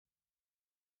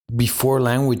before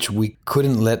language, we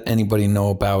couldn't let anybody know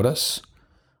about us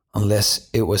unless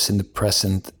it was in the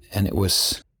present and it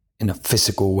was in a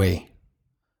physical way.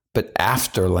 But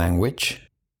after language,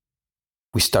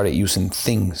 we started using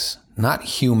things, not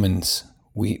humans.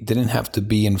 We didn't have to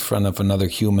be in front of another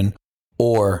human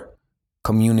or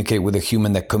communicate with a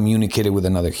human that communicated with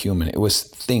another human. It was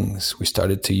things. We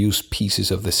started to use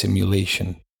pieces of the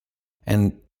simulation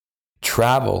and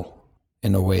travel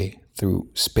in a way through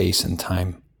space and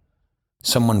time.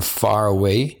 Someone far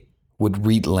away would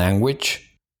read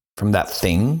language from that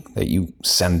thing that you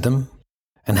send them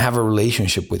and have a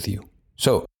relationship with you.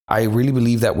 So I really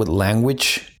believe that with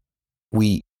language,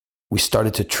 we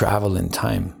started to travel in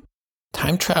time.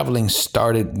 Time traveling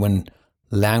started when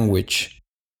language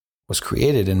was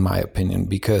created, in my opinion,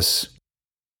 because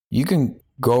you can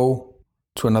go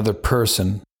to another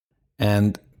person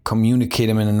and communicate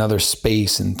them in another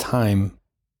space and time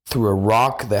through a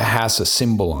rock that has a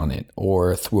symbol on it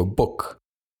or through a book.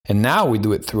 And now we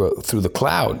do it through the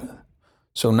cloud.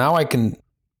 So now I can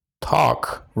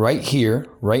talk right here,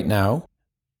 right now,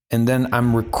 and then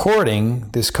I'm recording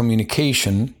this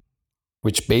communication,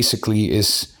 which basically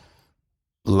is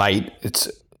light. It's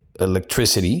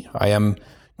electricity. I am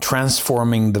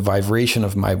transforming the vibration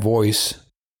of my voice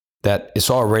that is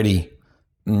already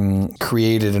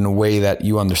created in a way that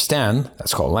you understand.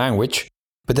 That's called language.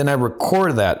 But then I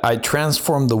record that. I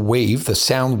transform the wave, the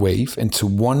sound wave, into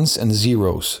ones and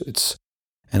zeros.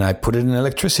 And I put it in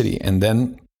electricity. And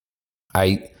then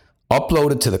I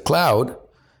upload it to the cloud.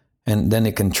 And then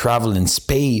it can travel in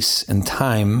space and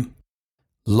time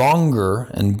longer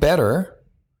and better.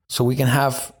 So we can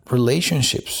have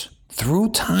relationships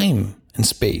through time and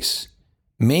space.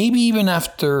 Maybe even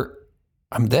after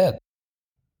I'm dead.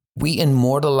 We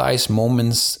immortalize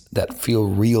moments that feel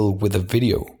real with a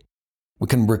video. We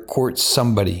can record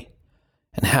somebody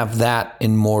and have that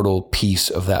immortal piece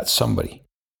of that somebody.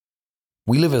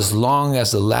 We live as long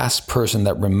as the last person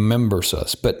that remembers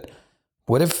us. But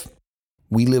what if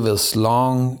we live as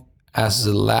long as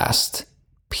the last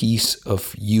piece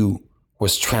of you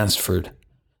was transferred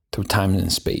through time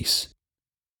and space?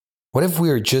 What if we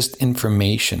are just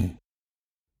information?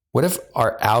 What if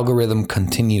our algorithm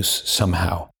continues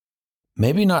somehow?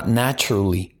 Maybe not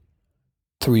naturally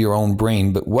through your own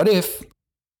brain, but what if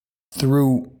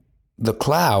through the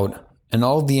cloud and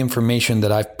all the information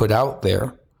that I've put out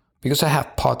there, because I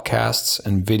have podcasts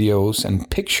and videos and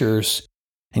pictures,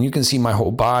 and you can see my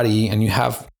whole body, and you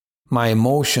have my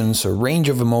emotions, a range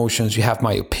of emotions, you have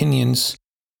my opinions,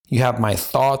 you have my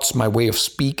thoughts, my way of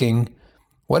speaking.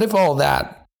 What if all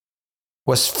that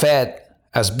was fed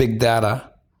as big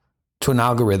data to an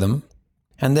algorithm,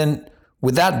 and then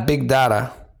with that big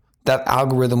data, that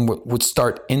algorithm would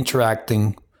start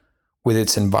interacting with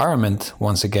its environment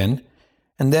once again,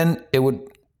 and then it would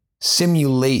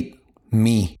simulate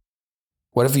me.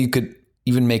 What if you could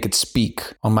even make it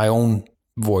speak on my own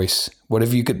voice? What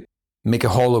if you could make a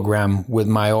hologram with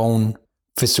my own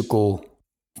physical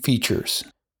features?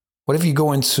 What if you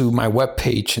go into my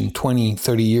webpage in 20,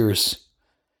 30 years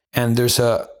and there's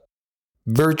a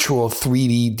virtual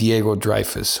 3D Diego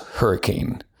Dreyfus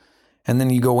hurricane, and then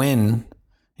you go in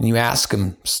and you ask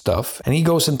him stuff, and he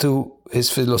goes into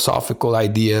his philosophical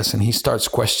ideas and he starts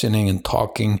questioning and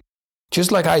talking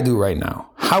just like I do right now.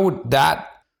 How would that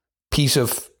piece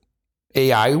of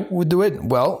AI would do it?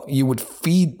 Well, you would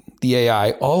feed the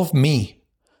AI all of me,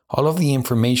 all of the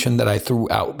information that I threw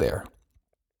out there,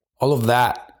 all of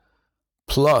that,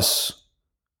 plus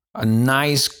a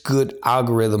nice, good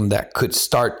algorithm that could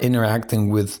start interacting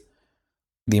with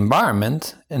the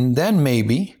environment. And then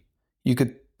maybe you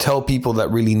could tell people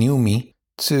that really knew me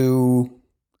to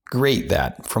grade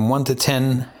that from 1 to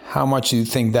 10. How much do you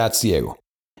think that's, Diego?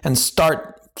 And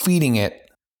start feeding it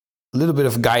a little bit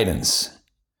of guidance.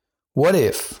 What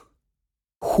if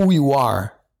who you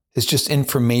are is just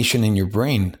information in your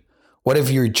brain? What if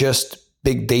you're just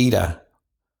big data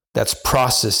that's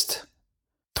processed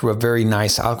through a very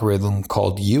nice algorithm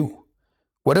called you?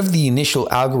 What if the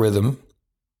initial algorithm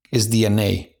is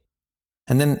DNA?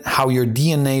 And then how your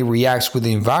DNA reacts with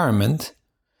the environment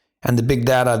and the big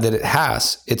data that it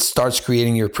has, it starts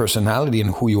creating your personality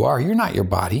and who you are. You're not your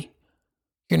body.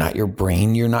 You're not your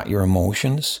brain. You're not your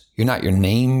emotions. You're not your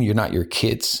name. You're not your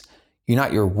kids. You're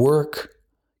not your work.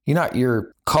 You're not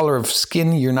your color of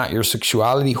skin. You're not your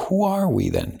sexuality. Who are we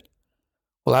then?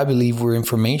 Well, I believe we're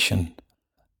information.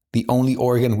 The only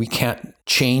organ we can't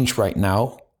change right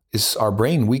now is our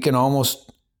brain. We can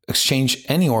almost exchange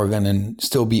any organ and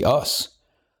still be us.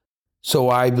 So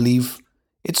I believe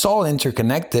it's all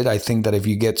interconnected. I think that if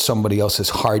you get somebody else's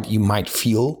heart, you might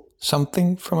feel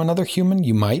something from another human.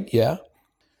 You might, yeah.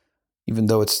 Even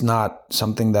though it's not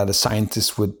something that a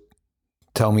scientist would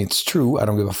tell me it's true, I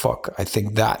don't give a fuck. I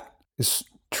think that is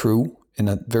true in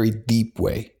a very deep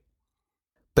way.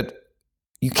 But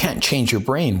you can't change your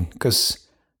brain because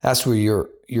that's where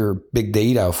your big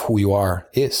data of who you are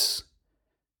is.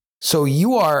 So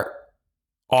you are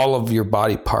all of your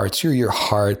body parts. You're your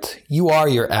heart. You are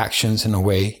your actions in a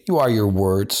way. You are your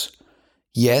words.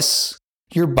 Yes,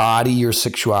 your body, your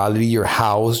sexuality, your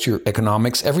house, your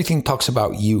economics, everything talks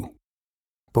about you.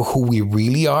 But who we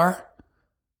really are,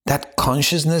 that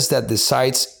consciousness that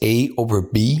decides A over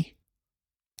B,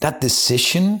 that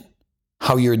decision,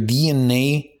 how your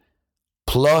DNA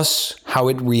plus how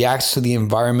it reacts to the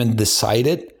environment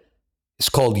decided, is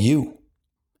called you.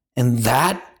 And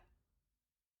that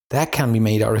can be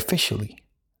made artificially.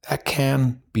 That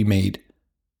can be made.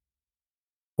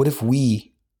 What if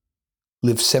we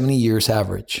live 70 years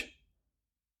average,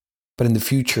 but in the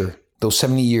future, those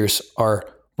 70 years are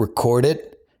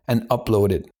recorded and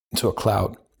uploaded into a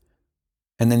cloud?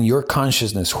 And then your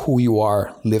consciousness, who you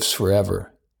are, lives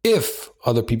forever if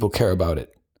other people care about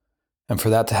it. And for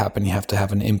that to happen, you have to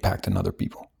have an impact on other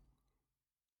people.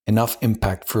 Enough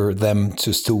impact for them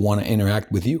to still want to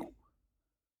interact with you.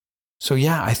 So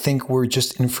yeah, I think we're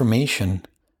just information,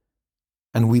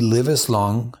 and we live as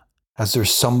long as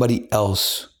there's somebody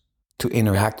else to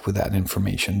interact with that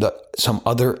information, some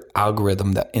other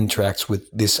algorithm that interacts with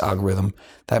this algorithm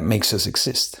that makes us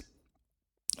exist.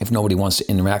 If nobody wants to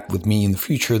interact with me in the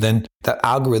future, then that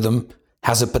algorithm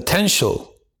has a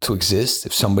potential to exist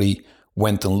if somebody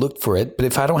went and looked for it. But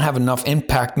if I don't have enough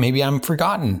impact, maybe I'm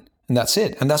forgotten, and that's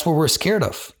it. And that's what we're scared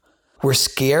of. We're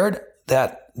scared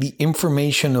that the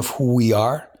information of who we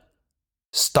are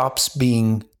stops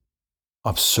being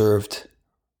observed,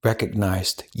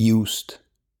 recognized, used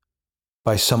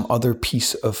by some other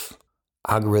piece of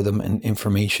algorithm and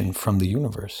information from the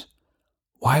universe.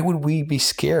 Why would we be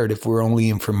scared if we're only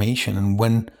information? And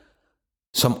when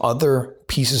some other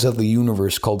pieces of the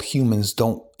universe called humans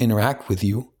don't interact with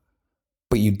you,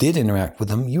 but you did interact with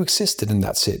them, you existed and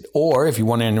that's it. Or if you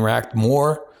want to interact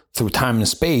more through time and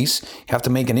space, you have to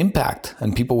make an impact,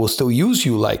 and people will still use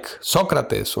you like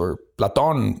Socrates or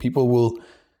Platon. People will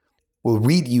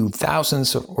read you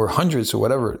thousands or hundreds or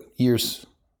whatever years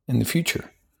in the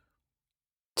future.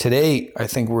 Today, I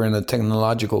think we're in a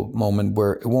technological moment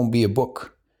where it won't be a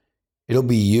book. It'll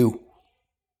be you.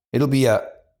 It'll be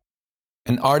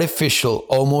an artificial,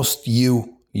 almost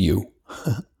you.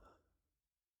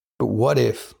 But what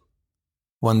if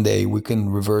one day we can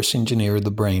reverse engineer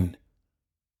the brain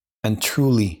and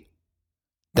truly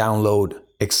download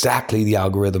exactly the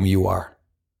algorithm you are?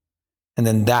 And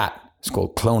then that is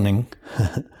called cloning.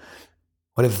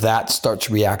 What if that starts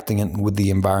reacting with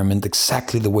the environment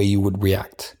exactly the way you would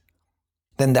react?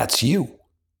 Then that's you.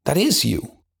 That is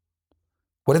you.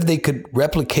 What if they could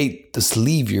replicate the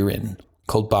sleeve you're in,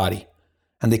 called body,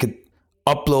 and they could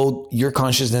upload your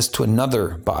consciousness to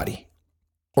another body,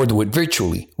 or do it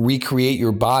virtually, recreate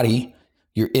your body,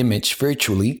 your image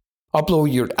virtually,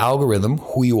 upload your algorithm,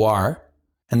 who you are,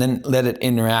 and then let it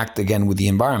interact again with the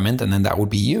environment, and then that would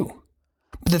be you.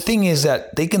 But the thing is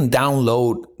that they can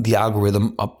download the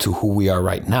algorithm up to who we are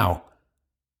right now,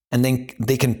 and then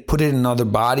they can put it in another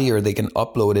body or they can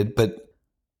upload it. But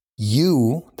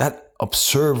you, that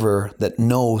observer that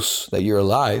knows that you're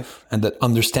alive and that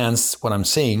understands what I'm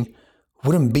saying,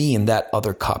 wouldn't be in that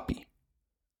other copy.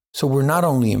 So we're not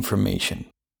only information,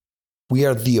 we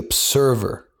are the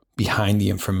observer behind the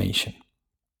information.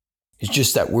 It's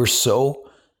just that we're so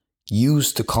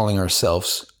used to calling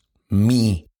ourselves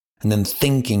me, and then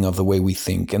thinking of the way we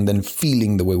think, and then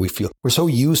feeling the way we feel. We're so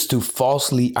used to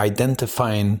falsely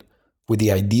identifying with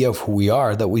the idea of who we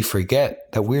are that we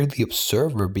forget that we're the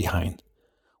observer behind.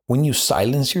 When you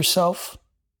silence yourself,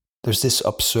 there's this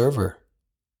observer,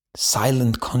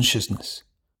 silent consciousness.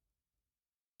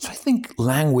 So I think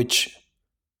language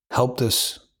helped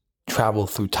us travel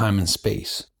through time and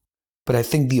space. But I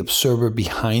think the observer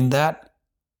behind that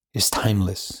is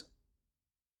timeless.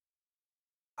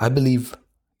 I believe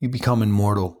you become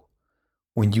immortal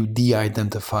when you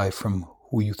de-identify from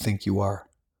who you think you are.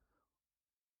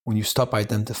 When you stop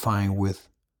identifying with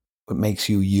what makes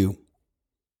you you,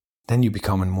 then you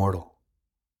become immortal.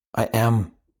 I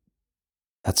am.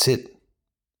 That's it.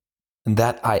 And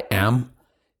that I am,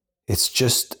 it's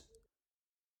just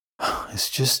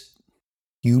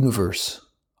universe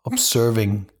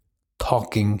observing,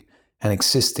 talking, and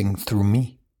existing through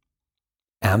me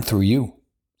and through you.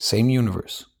 Same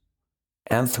universe.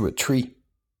 And through a tree.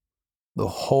 The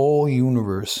whole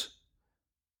universe,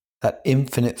 that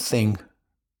infinite thing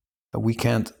that we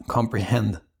can't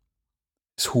comprehend,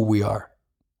 is who we are.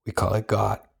 We call it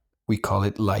God. We call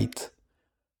it light.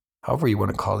 However you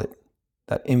want to call it.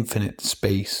 That infinite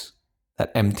space,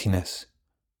 that emptiness,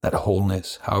 that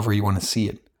wholeness, however you want to see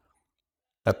it.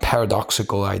 That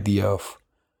paradoxical idea of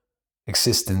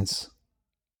existence.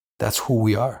 That's who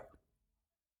we are.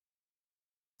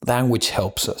 Language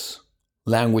helps us.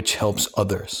 Language helps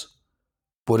others.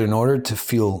 But in order to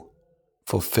feel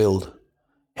fulfilled,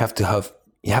 you have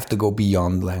to go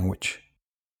beyond language.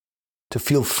 To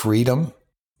feel freedom,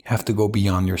 you have to go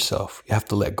beyond yourself. You have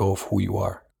to let go of who you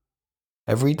are.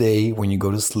 Every day when you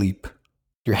go to sleep,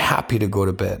 you're happy to go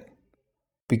to bed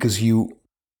because you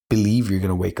believe you're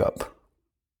going to wake up.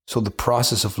 So the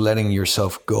process of letting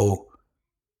yourself go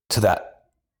to that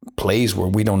place where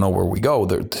we don't know where we go,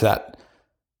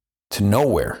 to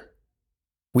nowhere.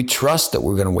 We trust that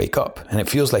we're going to wake up, and it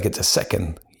feels like it's a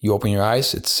second. You open your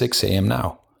eyes, it's 6 a.m.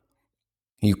 now.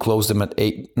 You close them at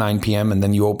 8, 9 p.m., and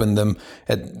then you open them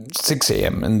at 6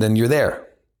 a.m., and then you're there.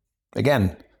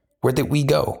 Again, where did we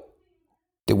go?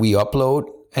 Did we upload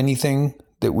anything?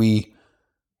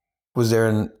 Was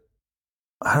there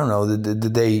I don't know,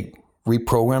 did they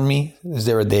reprogram me? Is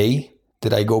there a day?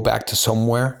 Did I go back to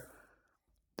somewhere?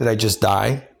 Did I just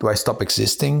die? Do I stop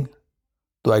existing?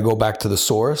 Do I go back to the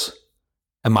source?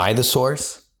 Am I the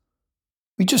source?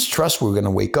 We just trust we're going to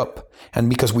wake up. And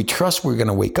because we trust we're going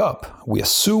to wake up, we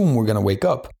assume we're going to wake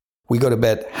up, we go to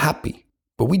bed happy.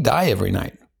 But we die every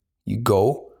night. You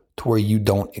go to where you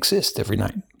don't exist every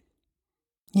night.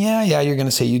 Yeah, you're going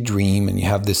to say you dream and you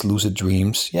have this lucid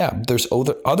dreams. Yeah, there's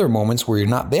other moments where you're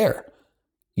not there.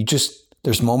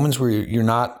 There's moments where you're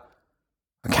not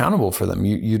accountable for them.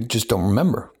 You just don't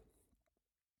remember.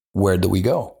 Where do we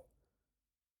go?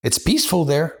 It's peaceful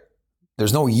there.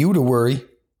 There's no you to worry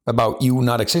about you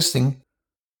not existing.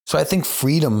 So I think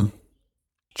freedom,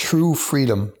 true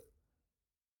freedom,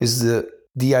 is the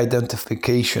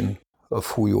de-identification of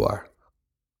who you are.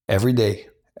 Every day,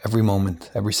 every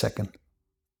moment, every second.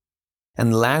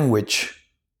 And language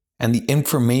and the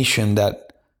information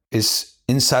that is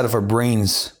inside of our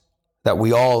brains that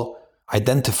we all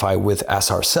identify with as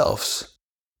ourselves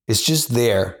is just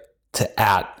there to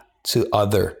add to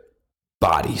other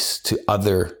bodies, to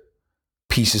other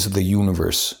pieces of the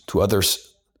universe, to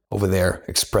others over there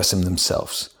expressing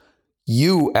themselves.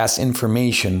 You as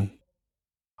information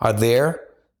are there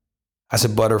as a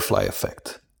butterfly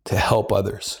effect to help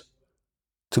others,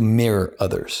 to mirror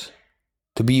others,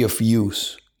 to be of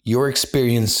use. Your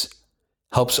experience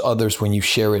helps others when you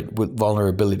share it with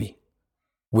vulnerability,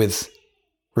 with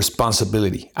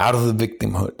responsibility, out of the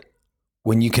victimhood.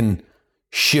 When you can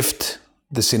shift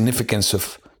the significance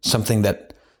of something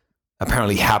that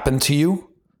apparently happened to you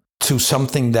to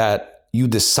something that you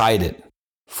decided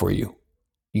for you.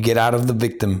 You get out of the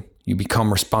victim, you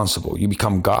become responsible, you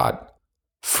become God.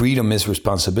 Freedom is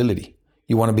responsibility.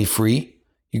 You want to be free,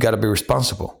 you got to be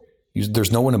responsible.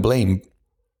 There's no one to blame,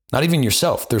 not even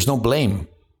yourself. There's no blame.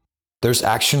 There's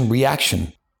action,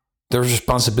 reaction. There's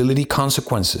responsibility,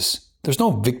 consequences. There's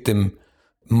no victim,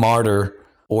 martyr,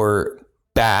 or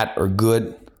bad or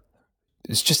good.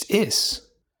 It just is.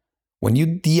 When you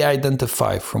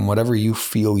de-identify from whatever you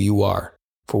feel you are,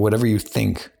 for whatever you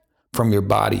think, from your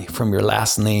body, from your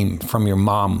last name, from your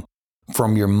mom,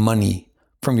 from your money,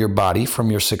 from your body,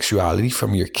 from your sexuality,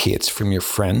 from your kids, from your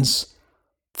friends,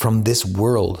 from this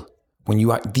world, when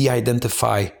you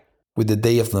de-identify with the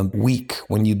day of the week,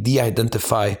 when you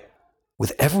de-identify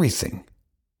with everything,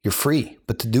 you're free.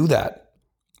 But to do that,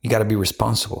 you got to be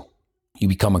responsible. You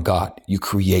become a god. You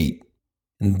create.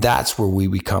 And that's where we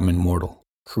become immortal.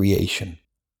 Creation.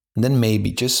 And then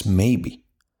maybe, just maybe,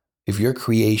 if your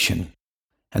creation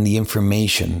and the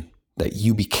information that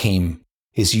you became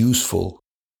is useful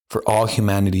for all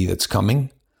humanity that's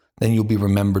coming, then you'll be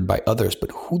remembered by others.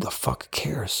 But who the fuck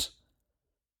cares?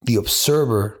 The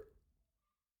observer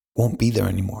won't be there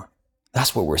anymore.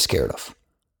 That's what we're scared of.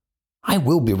 I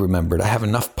will be remembered. I have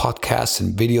enough podcasts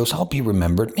and videos. I'll be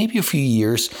remembered. Maybe a few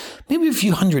years, maybe a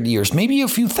few hundred years, maybe a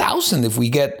few thousand if we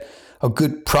get a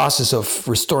good process of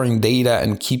restoring data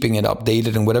and keeping it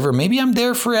updated and whatever. Maybe I'm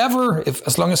there forever,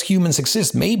 as long as humans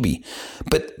exist, maybe.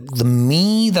 But the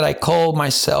me that I call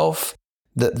myself,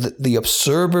 the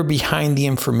observer behind the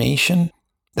information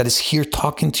that is here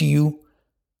talking to you,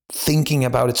 thinking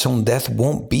about its own death,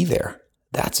 won't be there.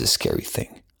 That's a scary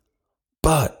thing.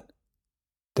 But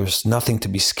there's nothing to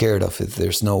be scared of if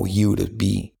there's no you to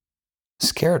be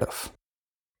scared of.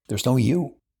 There's no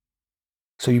you.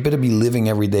 So you better be living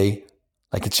every day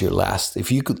like it's your last. If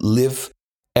you could live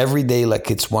every day like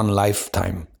it's one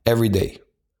lifetime, every day,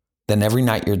 then every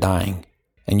night you're dying.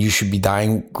 And you should be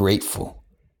dying grateful.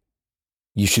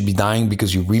 You should be dying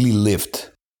because you really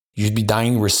lived. You should be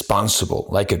dying responsible,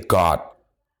 like a god.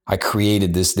 I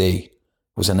created this day. It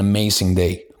was an amazing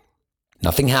day.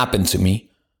 Nothing happened to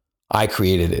me. I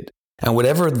created it. And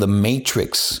whatever the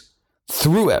matrix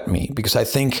threw at me, because I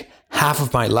think half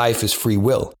of my life is free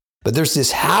will, but there's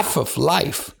this half of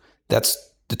life that's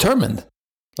determined,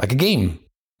 like a game.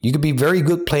 You could be very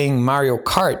good playing Mario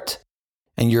Kart,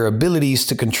 and your abilities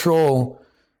to control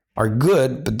are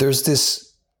good, but there's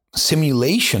this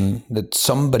simulation that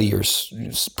somebody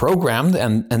is programmed,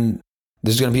 and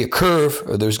there's going to be a curve,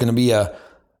 or there's going to be a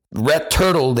red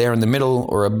turtle there in the middle,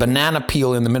 or a banana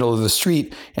peel in the middle of the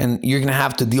street, and you're going to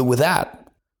have to deal with that.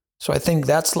 So I think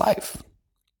that's life.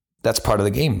 That's part of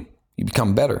the game. You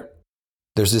become better.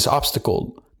 There's this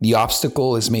obstacle. The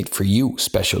obstacle is made for you,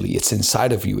 especially. It's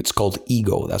inside of you. It's called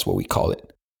ego. That's what we call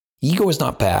it. Ego is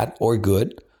not bad or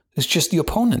good. It's just the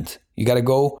opponent. You got to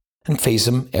go and face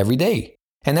him every day.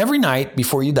 And every night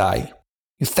before you die,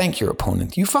 you thank your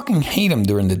opponent. You fucking hate him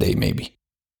during the day, maybe.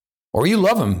 Or you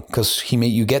love him because he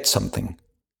made you get something.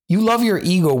 You love your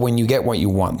ego when you get what you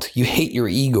want. You hate your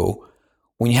ego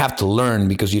when you have to learn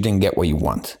because you didn't get what you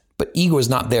want. But ego is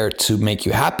not there to make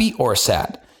you happy or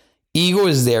sad. Ego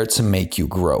is there to make you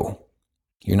grow.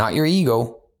 You're not your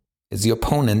ego. It's the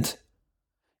opponent.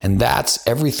 And that's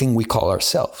everything we call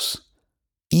ourselves.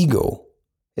 Ego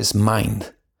is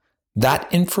mind.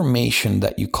 That information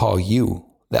that you call you,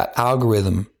 that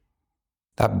algorithm,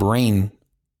 that brain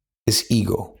is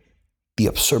ego. The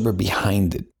observer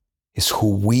behind it is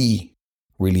who we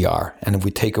really are. And if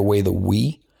we take away the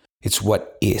we, it's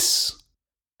what is.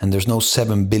 And there's no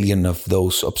 7 billion of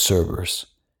those observers.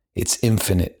 It's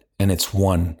infinite and it's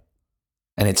one.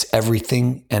 And it's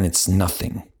everything and it's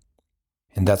nothing.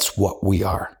 And that's what we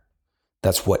are.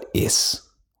 That's what is.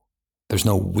 There's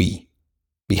no we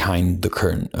behind the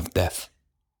curtain of death.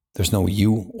 There's no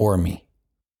you or me.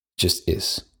 It just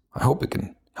is. I hope it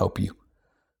can help you.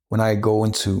 When I go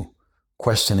into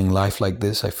questioning life like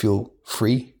this, I feel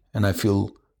free and I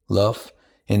feel love.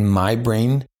 In my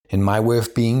brain, in my way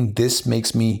of being, this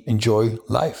makes me enjoy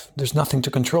life. There's nothing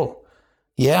to control.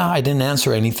 Yeah, I didn't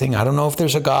answer anything. I don't know if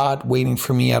there's a God waiting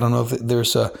for me. I don't know if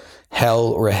there's a hell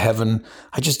or a heaven.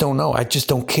 I just don't know. I just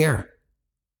don't care.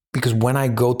 Because when I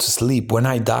go to sleep, when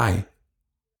I die,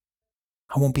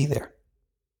 I won't be there.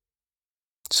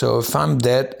 So if I'm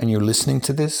dead and you're listening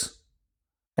to this,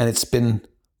 and it's been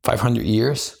 500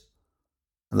 years,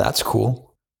 that's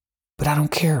cool. But I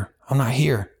don't care. I'm not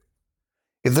here.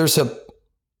 If there's a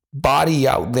body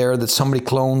out there that somebody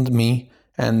cloned me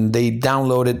and they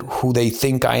downloaded who they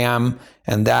think I am,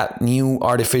 and that new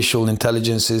artificial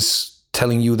intelligence is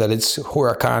telling you that it's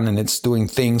Huracan and it's doing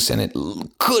things and it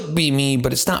could be me,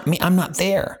 but it's not me. I'm not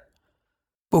there.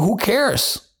 But who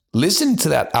cares? Listen to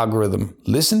that algorithm.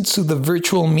 Listen to the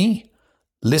virtual me.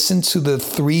 Listen to the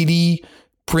 3D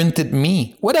printed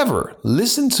me. Whatever.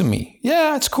 Listen to me.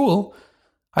 Yeah, it's cool.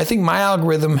 I think my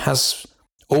algorithm has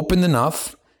opened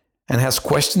enough and has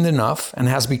questioned enough and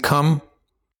has become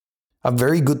a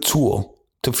very good tool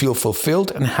to feel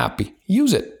fulfilled and happy.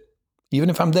 Use it, even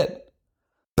if I'm dead.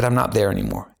 But I'm not there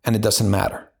anymore, and it doesn't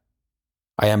matter.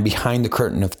 I am behind the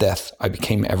curtain of death. I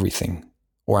became everything,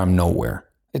 or I'm nowhere.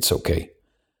 It's okay.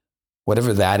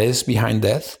 Whatever that is behind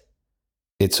death,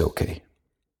 it's okay.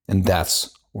 And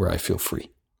that's where I feel free.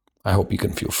 I hope you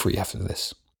can feel free after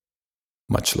this.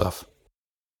 Much love.